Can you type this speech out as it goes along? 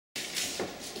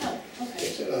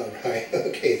Hi,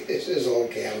 okay, this is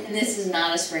Oldecam. And this is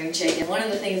not a spring chicken. One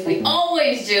of the things we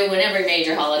always do when every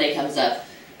major holiday comes up,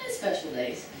 and special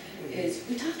days, is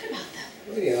we talk about them.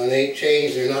 Well, you know, they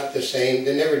change, they're not the same,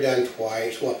 they're never done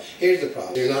twice. Well, here's the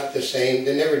problem. They're not the same,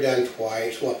 they're never done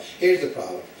twice. Well, here's the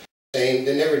problem. Same,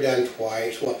 they're never done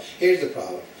twice. Well, here's the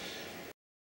problem.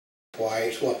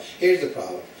 Twice. Well, here's the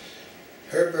problem.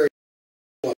 Her birthday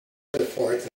was the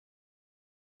 4th.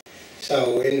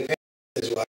 So, independence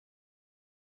is like,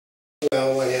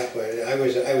 well, what happened? I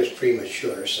was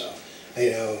premature, so,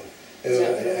 you know.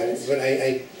 But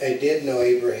I did know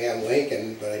Abraham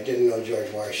Lincoln, but I didn't know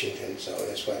George Washington, so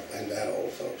that's why I'm that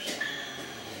old, folks.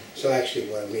 So actually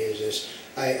what it means is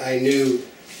I knew,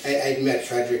 I'd met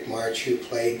Frederick March, who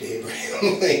played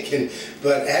Abraham Lincoln,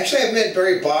 but actually I met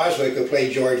Barry Boswick, who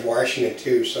played George Washington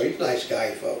too, so he's a nice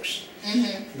guy, folks.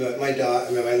 But my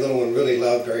little one really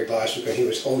loved Barry Boswick because he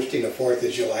was hosting the 4th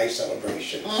of July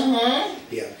celebrations.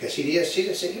 Yeah, because he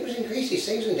was in Greece, he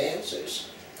sings and dances.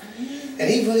 And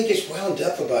he really gets wound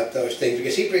up about those things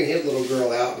because he'd bring his little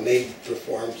girl out and they'd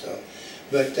perform. So,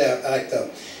 but I like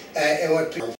them. And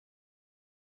what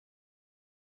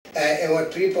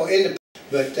people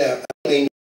the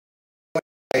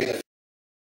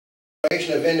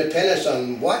Declaration of Independence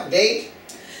on what date?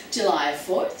 July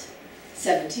 4th,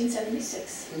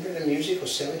 1776. Remember the musical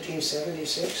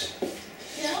 1776?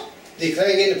 Yeah.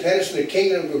 Declaring independence from the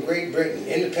Kingdom of Great Britain.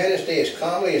 Independence Day is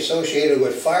commonly associated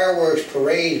with fireworks,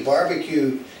 parades,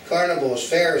 barbecue, carnivals,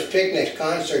 fairs, picnics,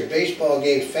 concerts, baseball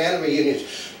games, family reunions,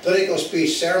 political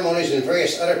speech, ceremonies, and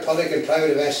various other public and private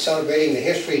events celebrating the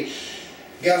history,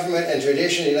 government, and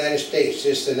tradition of the United States.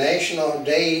 It's the National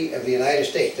Day of the United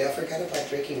States. I forgot about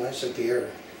drinking lots of beer.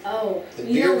 Oh. The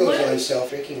beer goes on sale,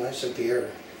 drinking lots of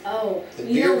beer. Oh. The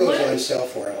beer goes on sale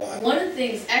for a lot. One of the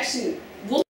things, actually,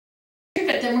 we'll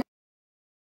but then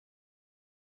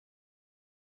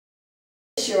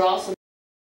this year also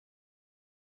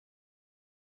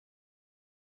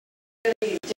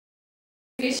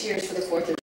previous years for the 4th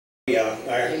of July. Yeah,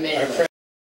 our friends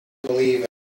believe it.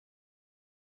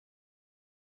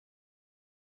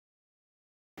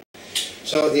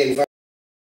 So the environment,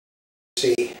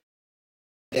 see,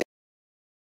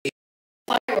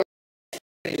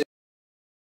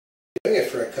 doing it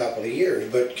for a couple of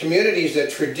years, but communities that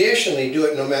traditionally do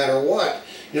it no matter what,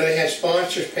 you know, they have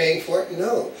sponsors paying for it?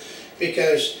 No,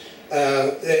 because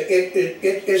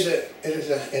it is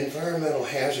an environmental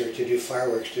hazard to do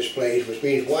fireworks displays, which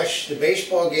means the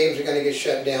baseball games are going to get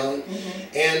shut down,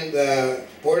 and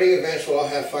sporting events will all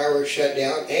have fireworks shut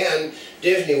down, and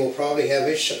Disney will probably have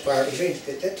its fireworks.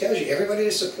 That tells you everybody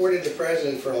that supported the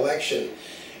president for election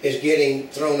is getting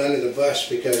thrown under the bus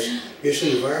because it's an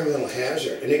environmental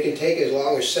hazard, and it can take as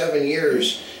long as 7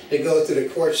 years to go through the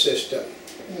court system.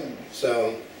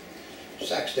 So,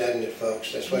 sucks, doesn't it,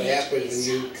 folks? That's what happens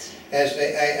when you.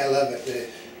 I love it.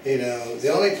 You know, the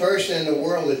only person in the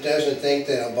world that doesn't think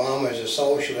that Obama is a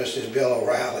socialist is Bill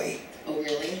O'Reilly. Oh,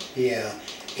 really? Yeah,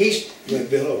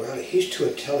 Bill O'Reilly. He's too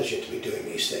intelligent to be doing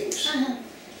these things. Yeah,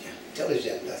 intelligence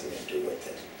has nothing to do with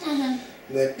it.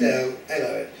 But I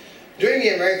love it. During the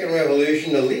American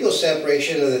Revolution, the legal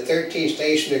separation of the 13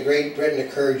 states from Great Britain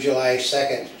occurred July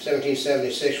 2nd,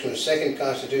 1776, when the Second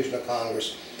Constitutional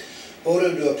Congress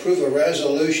voted to approve a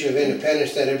resolution of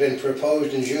independence that had been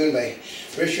proposed in June by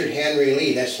Richard Henry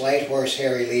Lee. That's Light Horse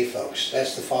Harry Lee, folks.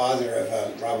 That's the father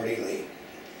of Robert E. Lee.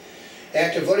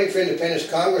 After voting for independence,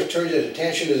 Congress turned its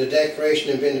attention to the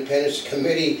Declaration of Independence. The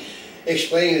committee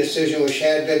explaining the decision, which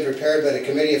had been prepared by the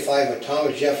Committee of Five with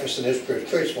Thomas Jefferson as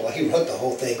principal. He wrote the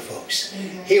whole thing, folks.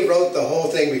 He wrote the whole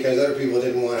thing because other people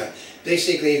didn't want to.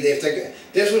 Basically,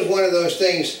 this was one of those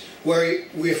things where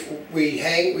we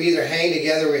either hang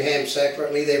together or we hang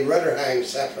separately. They'd rather hang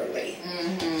separately.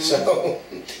 So,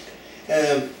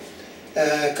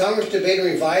 Congress debated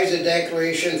and revised the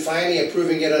Declaration, finally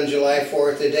approving it on July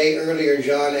 4th. The day earlier,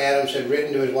 John Adams had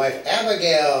written to his wife,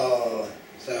 Abigail.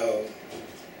 So.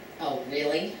 Oh,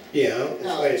 really? Yeah,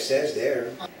 that's what it says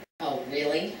there. Oh,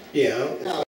 really? Yeah.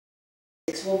 No.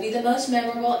 This will be the most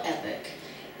memorable epic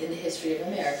in the history of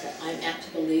America. I'm apt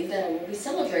to believe that it will be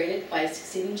celebrated by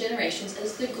succeeding generations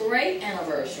as the great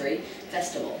anniversary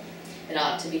festival. It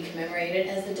ought to be commemorated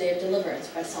as the Day of Deliverance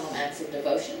by solemn acts of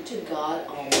devotion to God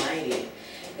Almighty.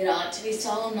 It ought to be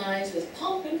solemnized with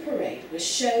pomp and parade, with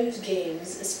shows, games,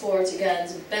 sports,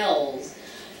 guns, bells,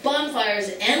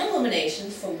 bonfires and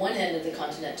illuminations from one end of the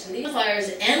continent to the other. Bonfires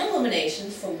and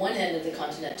illuminations from one end of the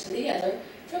continent to the other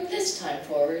from this time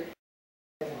forward.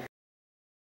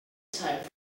 Time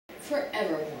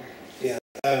forevermore. Yeah.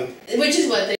 Which is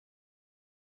what they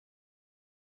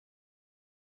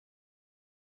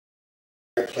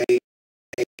played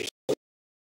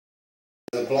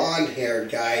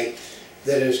blonde-haired guy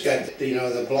that has got, you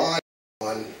know, the blonde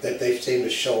on that they seem to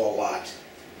show a lot.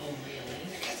 Oh, really?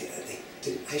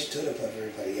 I stood above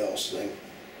everybody else, and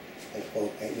I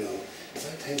know.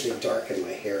 Sometimes they darken my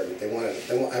hair, but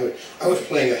I was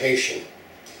playing a Haitian.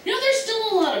 You know, there's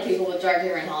still a lot of people with dark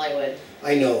hair in Hollywood.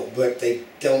 I know, but they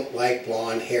don't like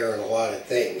blonde hair and a lot of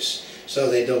things,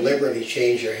 so they deliberately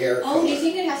change your hair color. Oh, do you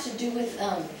think it has to do with,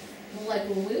 well, like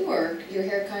when we work, your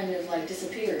hair kind of like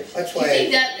disappears? That's why. Do you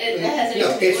think that has anything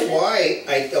No, to do it's with it? why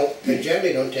I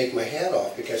generally don't take my hat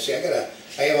off, because see, I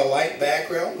have a light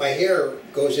background. My hair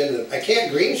goes into I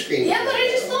can't green screen. Yeah, but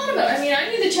I just thought about it. I mean, I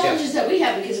knew the challenges that we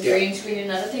have because of green screen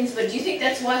and other things, but do you think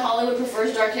that's why Hollywood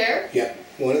prefers dark hair? Yeah,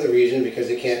 one of the reasons, because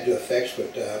they can't do effects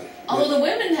with. Although the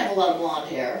women have a lot of blonde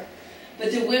hair,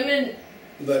 but the women,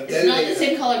 it's not the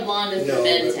same color blonde as the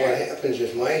men's hair. No, but what happens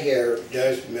is my hair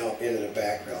does melt into the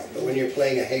background, but when you're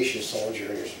playing a Haitian soldier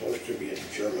and you're supposed to be a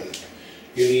German,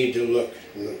 you need to look,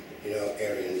 you know,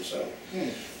 Aryan, so.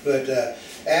 But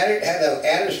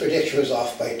Adam's prediction was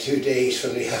off by 2 days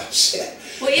from the outset.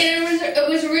 Well, it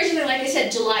was originally, like I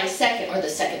said, July 2nd, or the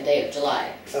 2nd day of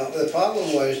July. The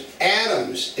problem was,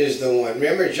 Adams is the one.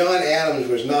 Remember, John Adams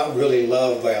was not really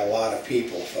loved by a lot of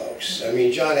people, folks. I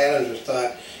mean, John Adams was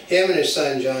thought, him and his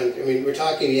son John, I mean, we're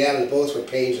talking the Adams, both were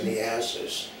pains in the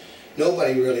asses.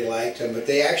 Nobody really liked them, but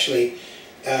they actually,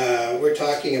 we're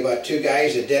talking about two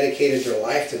guys that dedicated their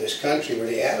life to this country, were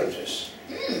the Adamses.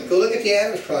 Go look at the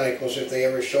Adams Chronicles if they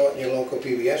ever show it in your local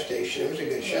PBS station. It was a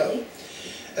good show.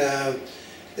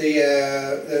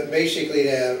 Basically,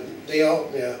 the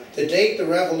date the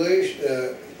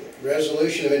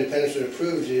resolution of independence was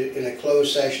approved in a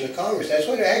closed session of Congress. That's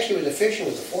when it actually was official.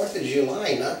 It was the 4th of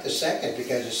July, not the 2nd,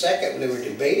 because the 2nd they were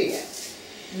debating it.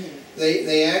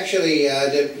 They actually,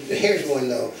 here's one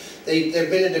though. There'd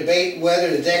been a debate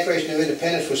whether the Declaration of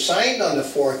Independence was signed on the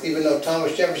 4th, even though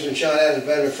Thomas Jefferson, John Adams,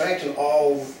 Benjamin Franklin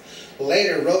all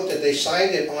later wrote that they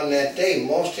signed it on that day.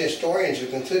 Most historians have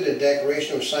concluded the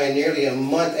Declaration was signed nearly a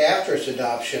month after its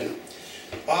adoption.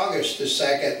 August the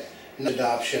 2nd,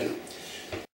 adoption.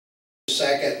 The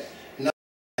 2nd,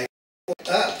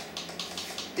 up.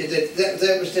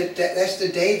 That's the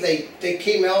day they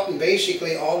came out and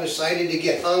basically all decided to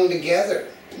get hung together.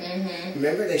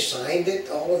 Remember, they signed it,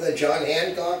 all of the John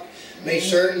Hancock, made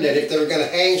certain that if they were going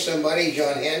to hang somebody,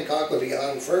 John Hancock would be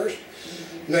hung first.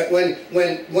 But when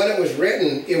it was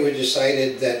written, it was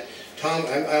decided that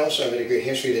I also have a degree in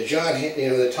history, that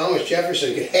that Thomas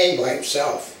Jefferson could hang by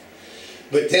himself.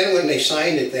 But then when they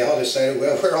signed it, they all decided,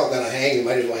 well, we're all going to hang, we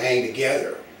might as well hang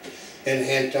together.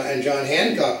 And John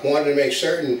Hancock wanted to make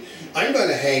certain, I'm going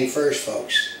to hang first,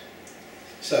 folks.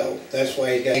 So that's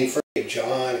why he got hang first,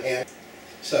 John Hancock.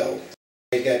 So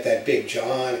he got that big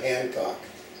John Hancock.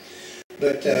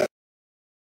 But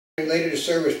later to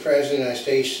serve as President of the United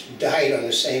States, died on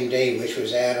the same day, which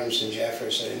was Adams and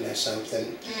Jefferson, and that's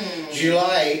something.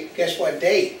 July, guess what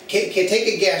date? Can take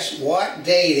a guess what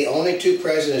day the only two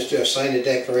presidents to have signed the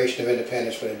Declaration of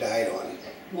Independence would have died on?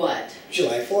 What?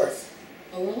 July 4th.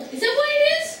 Oh, really? Is that what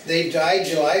it is? They died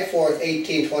July 4th,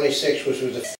 1826, which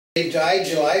was they died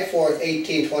July 4th,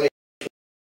 1826,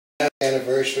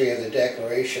 anniversary of the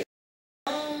Declaration.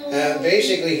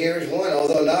 Basically, here's one.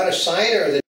 Although not a signer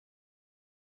of the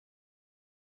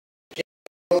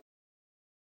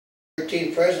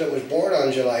 13th president, was born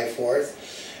on July 4th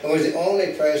and was the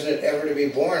only president ever to be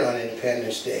born on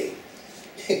Independence Day.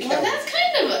 Well, that's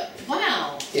kind of a,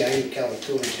 wow. Yeah, I knew Calvin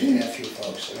Coolidge's nephew,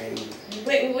 folks. I mean,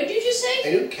 wait, what did you just say? I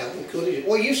knew Calvin Coolidge.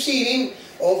 Well, you've seen him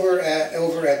over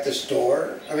at the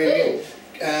store. I mean,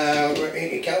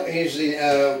 he's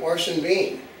the Orson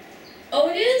Bean. Oh,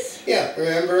 it is? Yeah,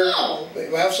 remember? Oh.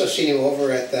 I also seen him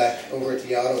over at the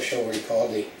auto show where he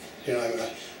called me. You know,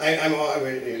 I'm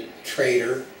a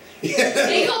trader. He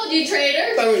called you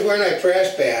trader? I was wearing my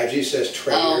press badge. He says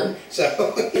trader. Oh. So I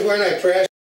was wearing my press.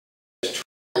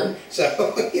 So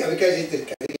yeah, because he's the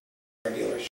car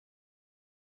dealership.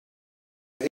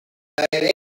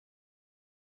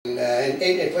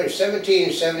 In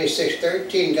 1776,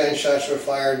 13 gunshots were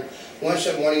fired. Once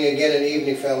that morning, again an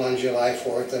evening fell on July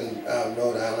 4th in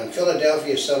Rhode Island.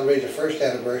 Philadelphia celebrated the first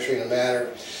anniversary in a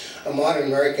manner a modern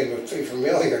American would be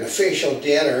familiar. An official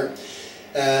dinner,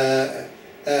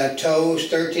 toast,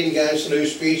 13 gun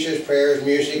salutes, speeches, prayers,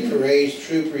 music, parades,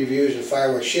 troop reviews, and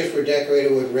fireworks. Ships were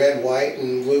decorated with red, white,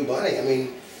 and blue bunny. I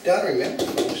mean, don't remember,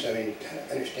 folks. I mean, you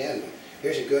gotta understand.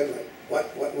 Here's a good one.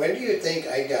 When do you think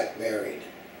I got married?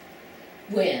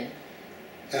 When?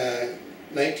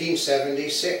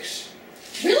 1976.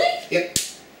 Really? Yep.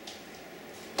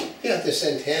 Yeah, the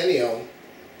centennial.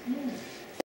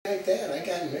 Like that, I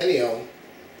got married. How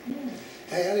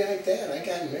like that, I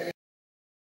got married.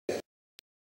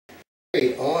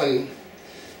 married on,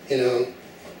 you know,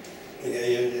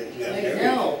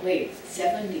 Wait,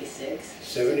 76?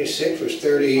 76 was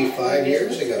 35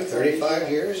 years ago,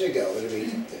 35 years ago.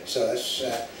 So that's,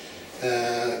 I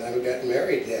got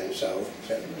married then, so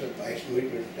that was advice. We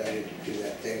decided to do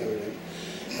that thing.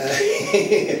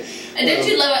 And don't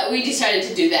you love it? We decided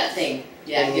to do that thing.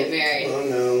 Yeah, get married. Oh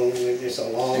no, it's a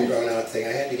long drawn out thing.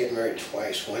 I had to get married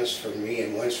twice, once for me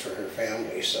and once for her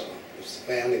family, so it's the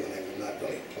family one I was not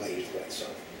really pleased with, so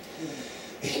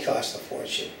it cost a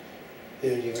fortune.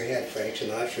 You ever had Frank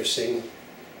Sinatra sing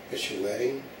at your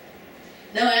wedding?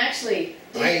 No, actually.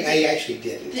 I actually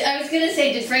didn't. I was going to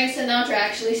say, did Frank Sinatra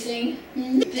actually sing?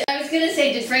 I was going to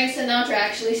say, did Frank Sinatra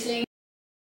actually sing?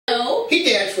 No. He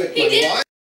danced with my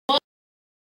wife.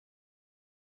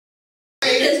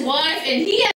 His wife, and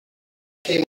he had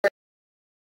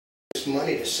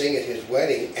money to sing at his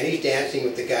wedding, and he's dancing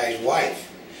with the guy's wife.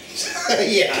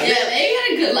 Yeah, they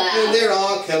had a good laugh. And they're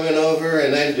all coming over,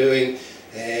 and I'm doing,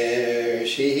 there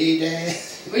she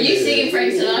danced. Were you singing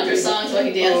Frank Sinatra songs while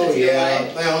he danced with your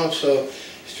wife? Oh yeah, also,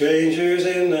 strangers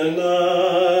in the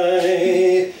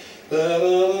night, la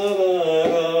la la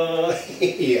la la.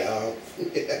 Yeah,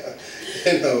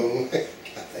 you know.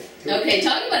 Okay,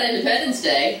 talk about Independence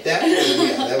Day. That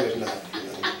was not,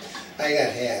 I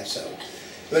got had, so.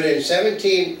 But in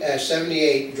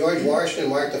 1778, George Washington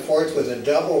marked the 4th with a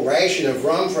double ration of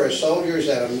rum for his soldiers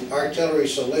at an artillery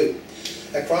salute.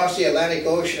 Across the Atlantic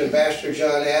Ocean, Ambassador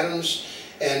John Adams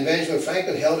and Benjamin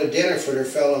Franklin held a dinner for their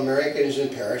fellow Americans in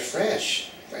Paris, France.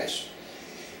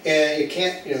 And you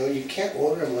can't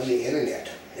order them on the internet.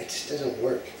 It just doesn't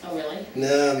work. Oh, really?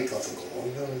 No, because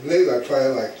maybe I'll try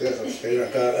it like this. I'll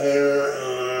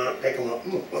pick them up.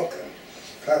 Okay.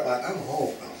 Try it like, I'm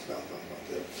home.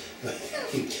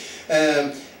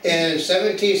 In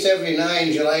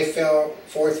 1779, July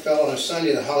 4th fell on a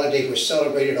Sunday. The holiday was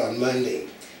celebrated on Monday.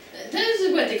 Those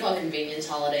are what they call convenience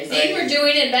holidays. They were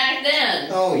doing it back then.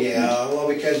 Oh yeah, well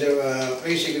because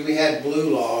basically we had blue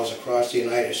laws across the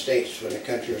United States when the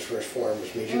country was first formed,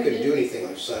 which means you couldn't do anything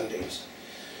on Sundays.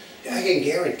 I can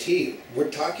guarantee you,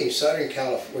 we're talking Southern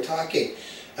California, we're talking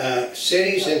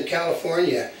cities in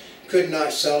California could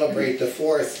not celebrate the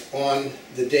 4th on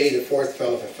the day the 4th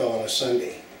fell if it fell on a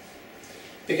Sunday.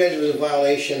 Because it was a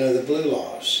violation of the blue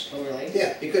laws. Oh really?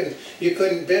 Yeah, you couldn't,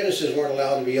 businesses weren't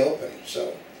allowed to be open,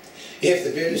 so. If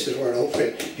the businesses weren't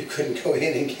open, you couldn't go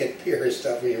in and get beer and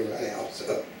stuff when you run out.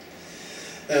 So,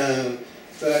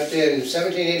 but in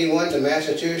 1781, the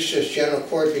Massachusetts General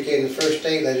Court became the first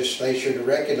state legislature to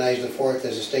recognize the 4th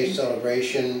as a state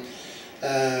celebration.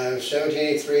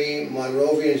 1783,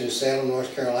 Monrovians in Salem,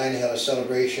 North Carolina held a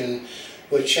celebration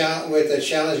with a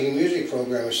challenging music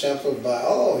program assembled by,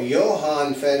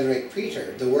 Johann Friedrich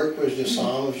Peter. The work was the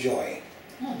Psalm of Joy.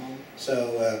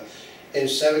 So, in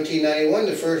 1791,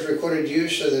 the first recorded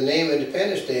use of the name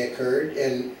Independence Day occurred.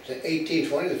 In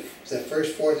 1820, the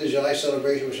first 4th of July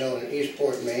celebration was held in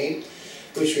Eastport, Maine,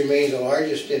 which remains the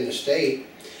largest in the state.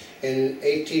 In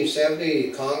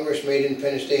 1870, Congress made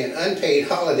Independence Day an unpaid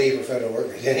holiday for federal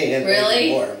workers.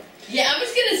 Really? Yeah, I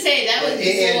was going to say, that was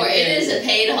before. It is a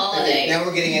paid holiday. Now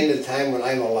we're getting into the time when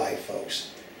I'm alive, folks.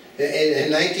 In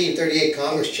 1938,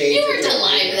 Congress changed it. You weren't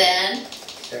alive then.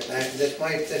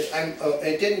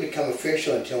 It didn't become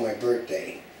official until my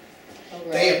birthday. Oh,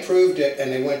 really? They approved it and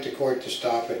they went to court to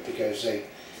stop it because they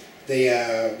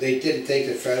didn't think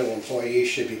that federal employees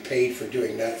should be paid for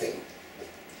doing nothing.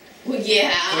 Well,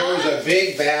 yeah. There was a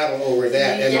big battle over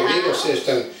that, and the legal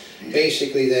system,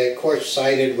 basically, the court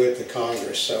sided with the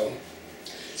Congress. So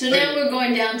now we're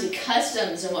going down to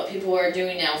customs and what people are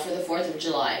doing now for the 4th of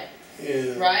July.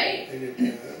 Yeah. Right?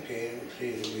 Okay.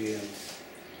 Let's see.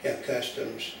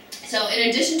 Customs. So in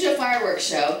addition to a fireworks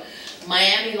show,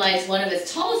 Miami lights one of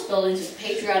its tallest buildings with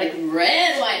patriotic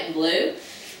red, white, and blue,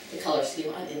 the color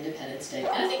scheme on Independence Day. And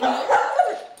I think